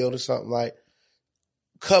dream, you building something, like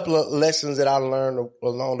a couple of lessons that I learned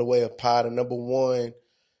along the way of pod. Number one,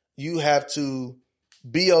 you have to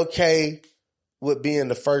be okay with being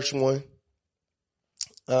the first one.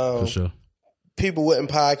 For sure. People wasn't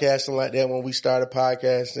podcasting like that when we started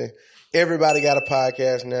podcasting. Everybody got a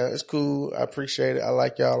podcast now. It's cool. I appreciate it. I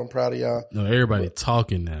like y'all. I'm proud of y'all. No, everybody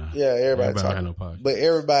talking now. Yeah, everybody talking. Got no podcast. But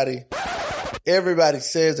everybody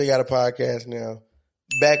says they got a podcast now.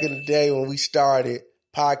 Back in the day when we started,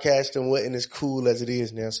 podcasting wasn't as cool as it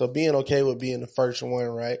is now. So being okay with being the first one,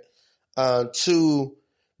 right? 2,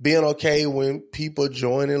 being okay when people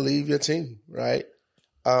join and leave your team, right?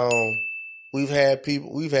 We've had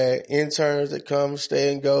interns that come,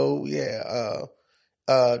 stay and go. Yeah.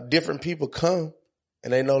 Different people come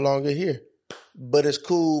and they no longer here, but it's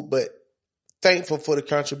cool, but thankful for the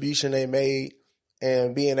contribution they made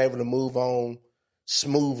and being able to move on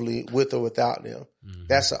smoothly with or without them. Mm-hmm.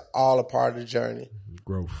 That's all a part of the journey.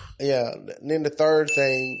 Growth. Yeah. And then the third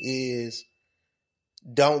thing is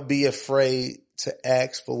don't be afraid to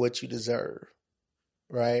ask for what you deserve.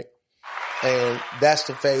 Right. And that's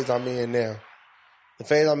the phase I'm in now. The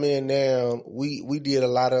phase I'm in now, we did a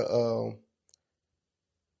lot of,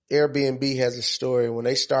 Airbnb has a story. When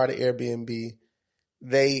they started Airbnb,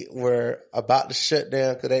 they were about to shut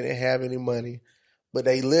down because they didn't have any money. But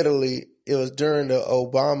it was during the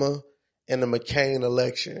Obama and the McCain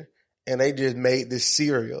election. And they just made this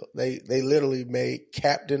cereal. They literally made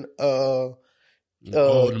Captain Cane's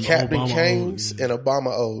and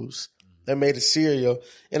Obama O's. They made a cereal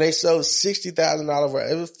and they sold $60,000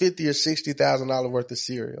 worth. It was $50,000 or $60,000 worth of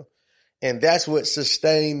cereal. And that's what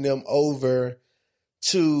sustained them over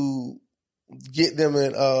to get them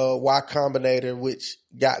in Y Combinator, which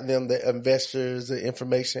got them the investors, the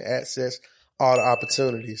information access, all the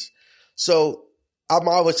opportunities. So I'm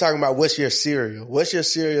always talking about what's your cereal? What's your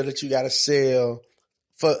cereal that you got to sell?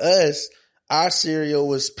 For us, our cereal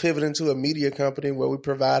was pivoting to a media company where we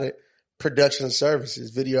provided production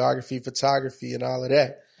services, videography, photography, and all of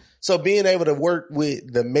that. So being able to work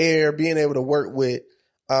with the mayor, being able to work with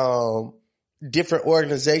different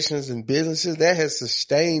organizations and businesses, that has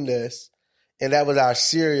sustained us. And that was our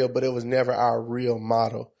cereal, but it was never our real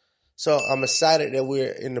model. So I'm excited that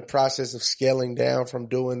we're in the process of scaling down from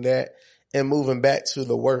doing that and moving back to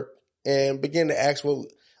the work and begin to ask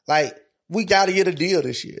we got to get a deal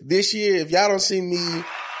this year. This year, if y'all don't see me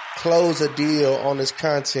close a deal on this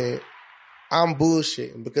content, I'm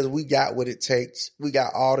bullshitting because we got what it takes. We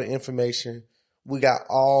got all the information. We got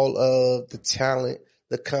all of the talent,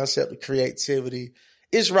 the concept, the creativity.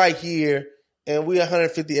 It's right here. And we're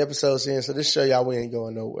 150 episodes in, so this show y'all we ain't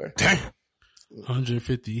going nowhere. Damn.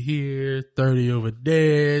 150 here, 30 over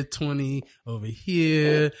there, 20 over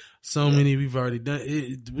here. So many we've already done.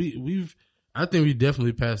 I think we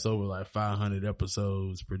definitely passed over like 500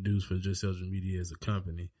 episodes produced for Just Elgin Media as a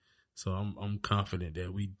company. So I'm confident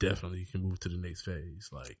that we definitely can move to the next phase.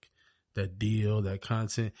 Like that deal, that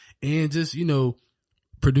content, and just,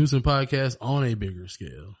 producing podcasts on a bigger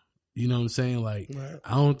scale. You know what I'm saying? Like, right.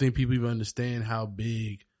 I don't think people even understand how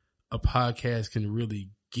big a podcast can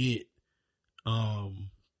really get. And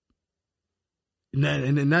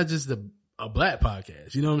not just a black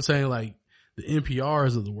podcast. You know what I'm saying? Like the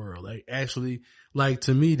NPRs of the world. Like actually, like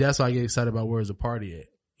to me, that's why I get excited about Where's the Party At.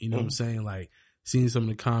 You know what I'm saying? Like seeing some of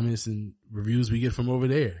the comments and reviews we get from over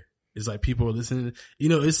there. It's like people are listening.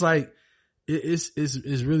 It's like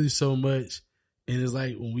it's really so much. And it's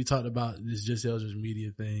like when we talked about this Just Elgin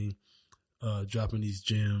Media thing, dropping these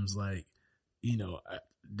gems, like,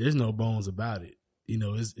 there's no bones about it.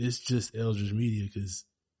 It's just Eldridge Media because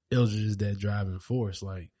Eldridge is that driving force.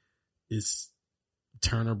 Like, it's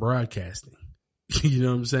Turner Broadcasting. You know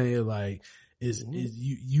what I'm saying? Like,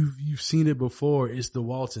 you've seen it before. It's the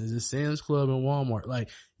Waltons, it's Sam's Club and Walmart. Like,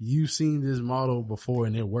 you've seen this model before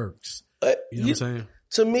and it works. You know what I'm saying?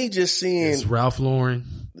 To me, just seeing it's Ralph Lauren.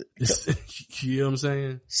 You know what I'm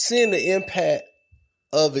saying? Seeing the impact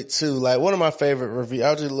of it too. Like one of my favorite reviews,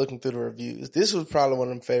 I was just looking through the reviews. This was probably one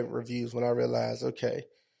of my favorite reviews when I realized, okay,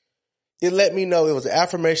 it let me know it was an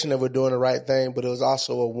affirmation that we're doing the right thing, but it was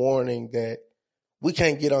also a warning that we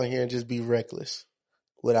can't get on here and just be reckless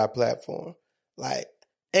with our platform. Like,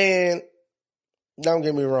 and don't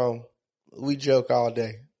get me wrong, we joke all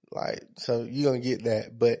day. Like, so you're going to get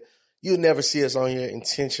that, but you'll never see us on here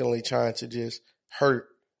intentionally trying to just hurt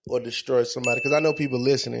or destroy somebody. Cause I know people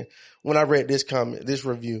listening. When I read this comment, this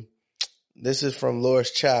review, this is from Loris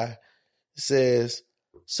Chai. It says,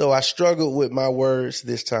 so I struggled with my words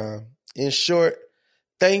this time. In short,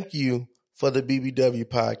 thank you for the BBW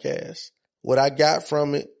podcast. What I got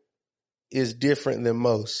from it is different than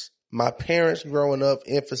most. My parents growing up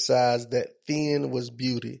emphasized that thin was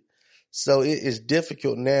beauty. So it is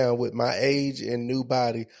difficult now with my age and new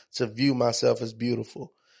body to view myself as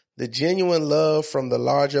beautiful. The genuine love from the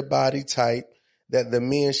larger body type that the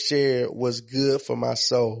men shared was good for my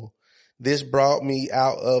soul. This brought me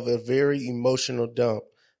out of a very emotional dump.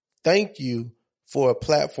 Thank you for a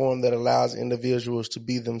platform that allows individuals to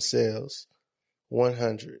be themselves.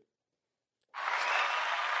 100.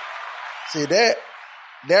 See, that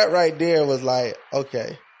right there was like,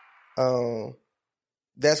 okay.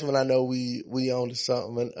 That's when I know we on to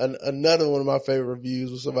something. And another one of my favorite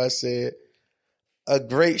reviews was somebody said, a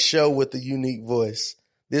great show with a unique voice.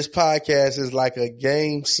 This podcast is like a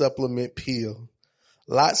game supplement pill.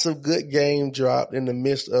 Lots of good game dropped in the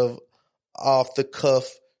midst of off the cuff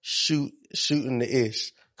shooting the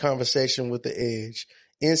ish. Conversation with the edge.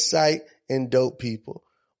 Insight and dope people.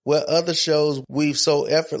 Where other shows weave so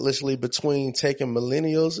effortlessly between taking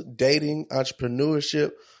millennials, dating,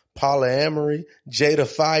 entrepreneurship, polyamory, Jada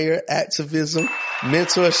Fire, activism,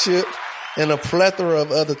 mentorship, and a plethora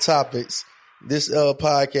of other topics. This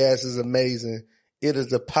podcast is amazing. It is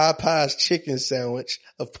the Popeye's chicken sandwich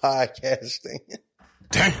of podcasting.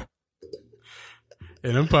 Damn.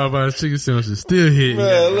 And them Popeye's chicken sandwiches still hit.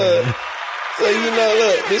 Man, look. So,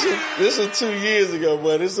 look, this was 2 years ago,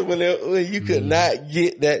 bro. This is when you could not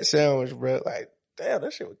get that sandwich, bro. Like, damn,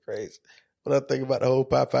 that shit was crazy. When I think about the whole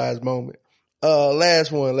Popeye's moment.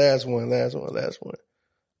 Last one.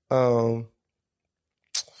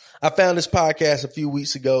 I found this podcast a few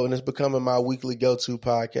weeks ago and it's becoming my weekly go-to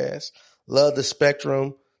podcast. Love the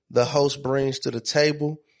spectrum the host brings to the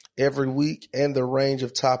table every week and the range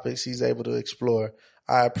of topics he's able to explore.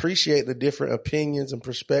 I appreciate the different opinions and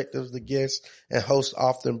perspectives the guests and hosts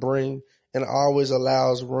often bring, and always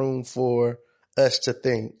allows room for us to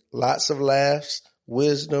think. Lots of laughs,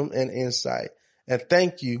 wisdom, and insight. And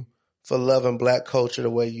thank you for loving Black culture the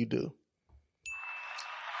way you do.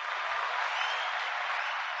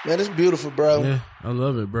 Man, it's beautiful, bro. Yeah, I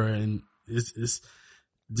love it, bro. And it's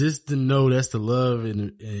just to know that's the love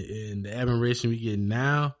and the admiration we get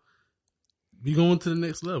now. We going to the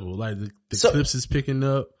next level. Like the clips is picking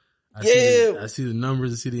up. I see the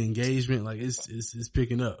numbers. I see the engagement. Like it's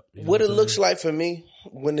picking up. You know what it looks like for me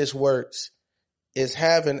when this works is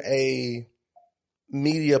having a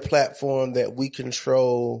media platform that we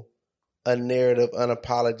control a narrative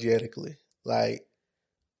unapologetically. Like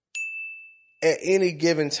at any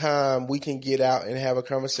given time, we can get out and have a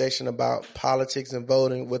conversation about politics and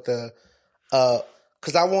voting with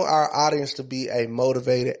because I want our audience to be a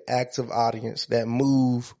motivated, active audience that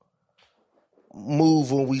move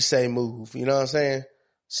when we say move. You know what I'm saying?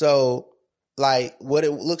 So, like, what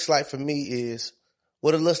it looks like for me is,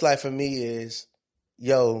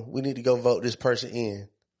 yo, we need to go vote this person in.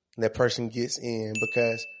 And that person gets in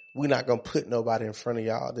because we're not going to put nobody in front of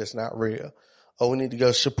y'all that's not real. Or we need to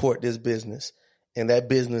go support this business and that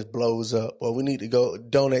business blows up. Or we need to go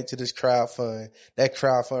donate to this crowdfund. That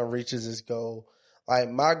crowdfund reaches its goal. Like,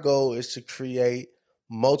 my goal is to create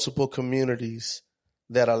multiple communities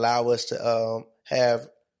that allow us to have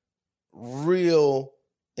real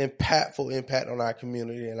impactful impact on our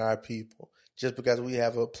community and our people. Just because we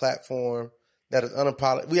have a platform that is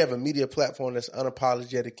we have a media platform that's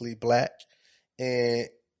unapologetically Black, and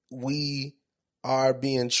we are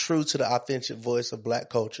being true to the authentic voice of Black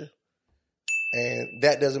culture. And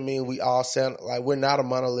that doesn't mean we all sound like we're not a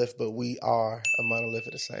monolith, but we are a monolith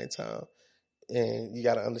at the same time. And you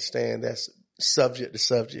got to understand that's subject to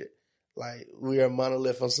subject. Like, we are a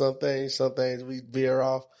monolith on some things we veer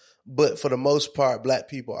off. But for the most part, Black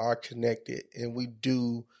people are connected, and we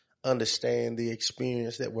do understand the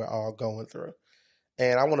experience that we're all going through.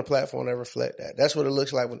 And I want a platform that reflect that. That's what it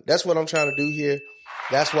looks like. That's what I'm trying to do here.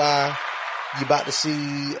 That's why you're about to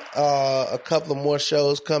see a couple of more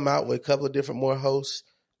shows come out with a couple of different more hosts.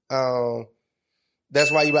 That's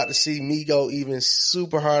why you're about to see me go even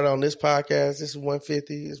super hard on this podcast. This is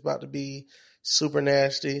 150. It's about to be super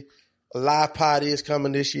nasty. A live party is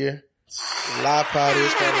coming this year. Live party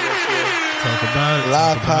is coming this year. Talk about it.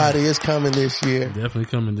 Live party is coming this year. Definitely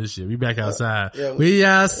coming this year. We back outside. We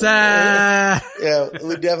outside. Yeah,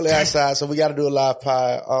 we definitely outside. So we got to do a live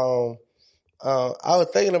pod. I was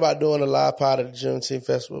thinking about doing a live pod at the Juneteenth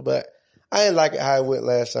Festival, but I didn't like it how it went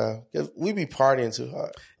last time. We be partying too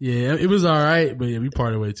hard. Yeah, it was all right, but yeah, we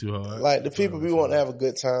partied way too hard. Like, the people we want to have a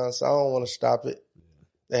good time, so I don't want to stop it.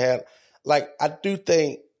 I do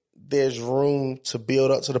think there's room to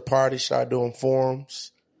build up to the party, start doing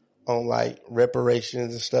forums on like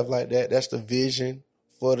reparations and stuff like that. That's the vision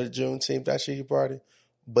for the Juneteenth Dashiki party,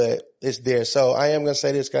 but it's there. So I am going to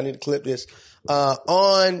say this, 'cause I need to clip this.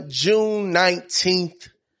 On June 19th,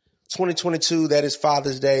 2022, that is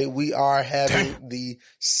Father's Day, we are having the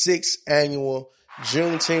 6th annual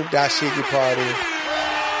Juneteenth Dashiki party.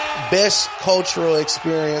 Best cultural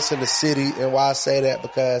experience in the city. And why I say that,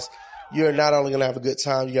 because you're not only going to have a good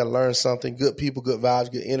time, you're going to learn something. Good people, good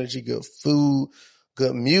vibes, good energy, good food,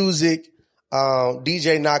 good music.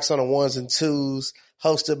 DJ knocks on the ones and twos,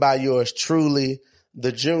 hosted by yours truly.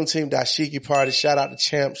 The Juneteenth Dashiki party. Shout out to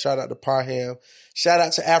Champ. Shout out to Parham. Shout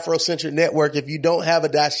out to Afrocentric Network. If you don't have a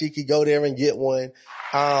dashiki, go there and get one.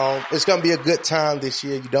 It's going to be a good time this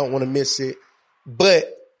year. You don't want to miss it.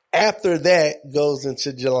 But after that goes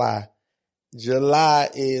into July. July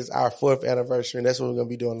is our 4th anniversary, and that's when we're going to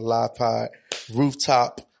be doing the live pod.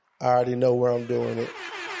 Rooftop. I already know where I'm doing it.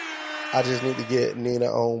 I just need to get Nina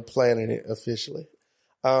on planning it officially.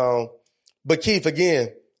 But Keith, again,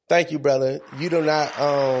 thank you, brother. You do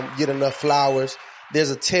not get enough flowers. There's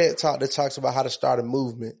a TED Talk that talks about how to start a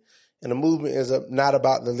movement. And the movement is not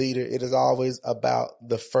about the leader. It is always about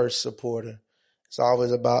the first supporter. It's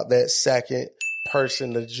always about that second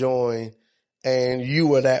person to join. And you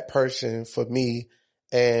were that person for me.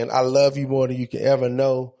 And I love you more than you can ever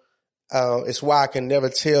know. It's why I can never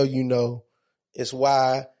tell you no. It's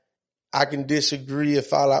why I can disagree or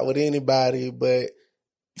fall out with anybody, but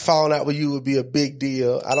falling out with you would be a big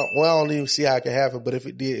deal. I don't even see how it can happen, but if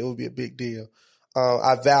it did, it would be a big deal.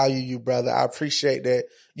 I value you, brother. I appreciate that.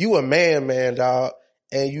 You a man, dog,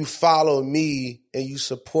 and you follow me and you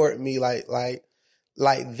support me like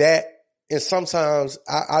that. And sometimes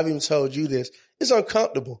I've even told you this. It's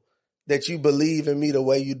uncomfortable that you believe in me the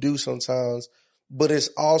way you do sometimes, but it's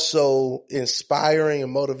also inspiring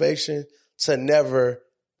and motivation to never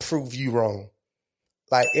prove you wrong.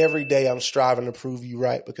 like every day I'm striving to prove you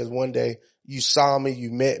right, because one day you saw me,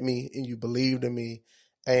 you met me, and you believed in me.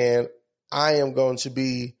 And I am going to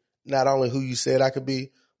be not only who you said I could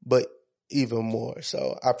be, but even more.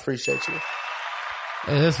 So I appreciate you.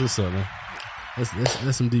 Hey, that's what's up, man.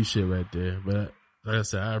 That's some deep shit right there. But like I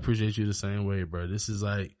said, I appreciate you the same way, bro. This is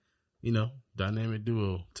like, you know, dynamic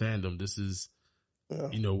duo, tandem. This is,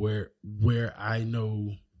 you know, where I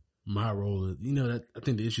know my role is. You know, that I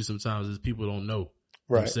think the issue sometimes is people don't know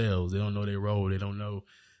themselves. They don't know their role. They don't know.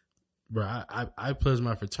 Bro, I pledged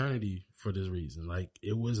my fraternity for this reason. Like,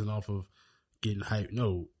 it wasn't off of getting hyped.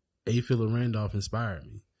 No, A. Phillip Randolph inspired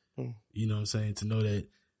me. You know what I'm saying? To know that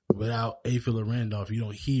without A. Phillip Randolph, you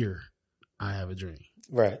don't hear I Have a Dream.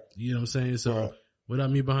 Right. You know what I'm saying? So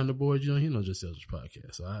without me behind the board, you don't hear no Just Eldridge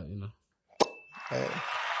podcast. So I look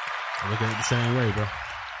at it the same way, bro.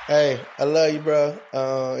 Hey, I love you, bro.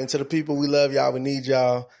 And to the people, we love y'all. We need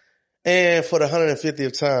y'all. And for the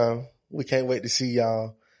 150th time, we can't wait to see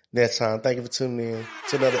y'all next time. Thank you for tuning in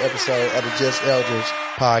to another episode of the Just Eldridge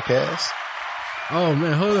podcast. Oh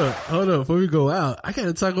man, hold up. Before we go out, I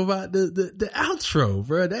gotta talk about the outro,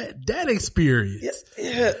 bro. That experience.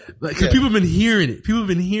 Yeah. Like, cause people have been hearing it.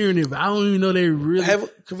 But I don't even know they really.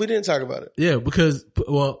 Cause we didn't talk about it. Yeah, because,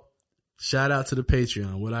 well, shout out to the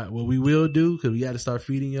Patreon. What we will do, cause we gotta start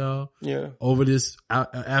feeding y'all. Yeah. Over this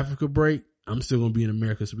Africa break. I'm still gonna be in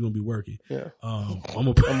America, so we're gonna be working. Yeah. I'm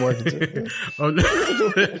working too.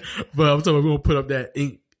 Yeah. But I'm talking, we're gonna put up that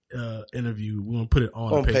Ink interview. We're gonna put it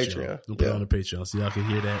on the Patreon. We'll put it on the Patreon so y'all can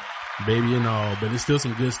hear that baby and all. But there's still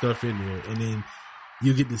some good stuff in there, and then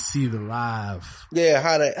you get to see the live. Yeah,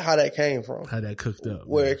 how that came from, how that cooked up,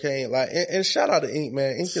 where it came. Like, and shout out to Ink,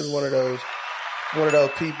 man. Ink is one of those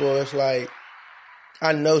people. It's like,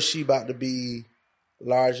 I know she about to be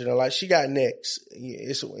larger than life. She got next.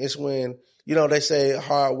 It's when, you know, they say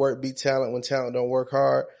hard work beat talent when talent don't work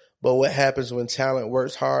hard. But what happens when talent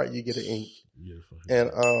works hard? You get an Ink. Beautiful.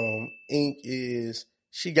 And Ink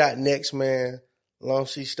she got next, man. As long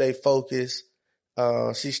as she stay focused,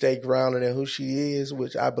 she stay grounded in who she is,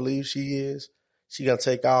 which I believe she is. She gonna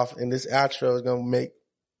take off, and this outro is gonna make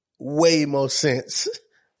way more sense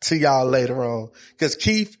to y'all later on. Because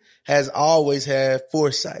Keith has always had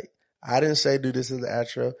foresight. I didn't say do this as the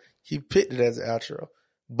outro. He picked it as the outro.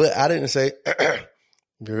 But I didn't say,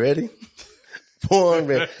 you ready? Porn,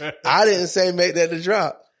 man. I didn't say make that the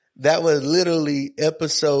drop. That was literally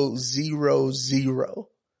episode 00.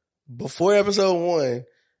 Before episode 1,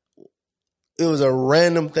 it was a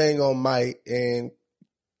random thing on mic. And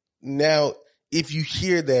now, if you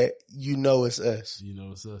hear that, you know it's us. You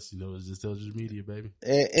know it's us. You know it's Just Eldridge Media, baby.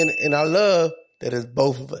 And I love that it's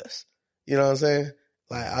both of us. You know what I'm saying?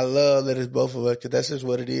 Like, I love that it's both of us, because that's just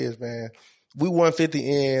what it is, man. We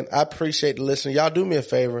 150 in. I appreciate the listener. Y'all do me a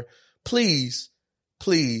favor. Please,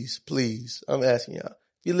 I'm asking y'all.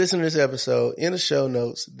 If you listen to this episode, in the show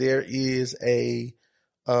notes, there is a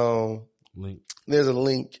link. There's a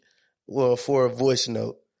link for a voice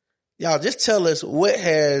note. Y'all just tell us, what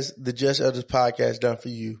has the Just Eldridge podcast done for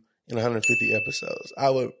you in 150 episodes? I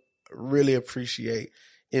would really appreciate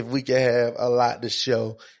if we could have a lot to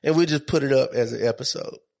show, and we just put it up as an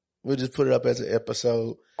episode. We'll just put it up as an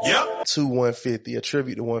episode to 150, a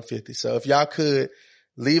tribute to 150. So if y'all could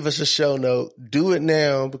leave us a show note, do it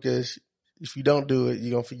now, because if you don't do it,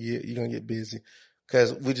 you're going to forget, you're going to get busy,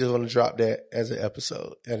 because we just want to drop that as an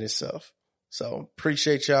episode in itself. So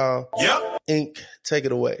appreciate y'all. Ink, take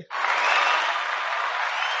it away.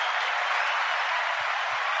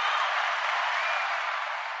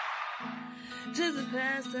 Just a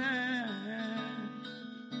pastime.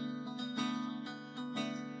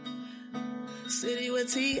 City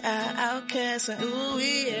with T.I. Outcast and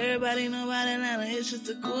ooh-wee. Everybody know about Atlanta, it's just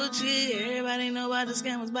a cool G. Everybody know about the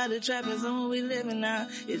scammers, about the trappers, and what we living now.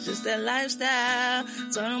 It's just that lifestyle.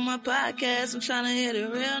 Turn on my podcast, I'm trying to hit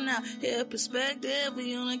it real now. Hear perspective,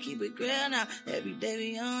 we wanna keep it real now. Every day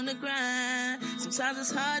we on the grind. Sometimes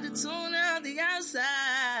it's hard to tune out the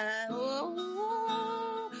outside. Oh,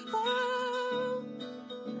 oh, oh.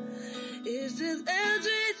 It's just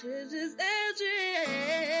Eldridge, it's just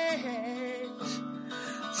Eldridge.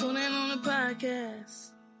 Tune in on the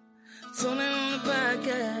podcast. Tune in on the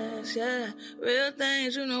podcast, yeah. Real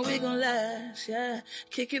things, you know we gon' last, yeah.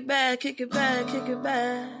 Kick it back, kick it back, kick it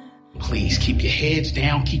back. Please keep your heads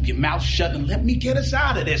down, keep your mouth shut, and let me get us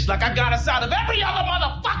out of this like I got us out of every other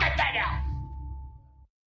motherfucking thing out.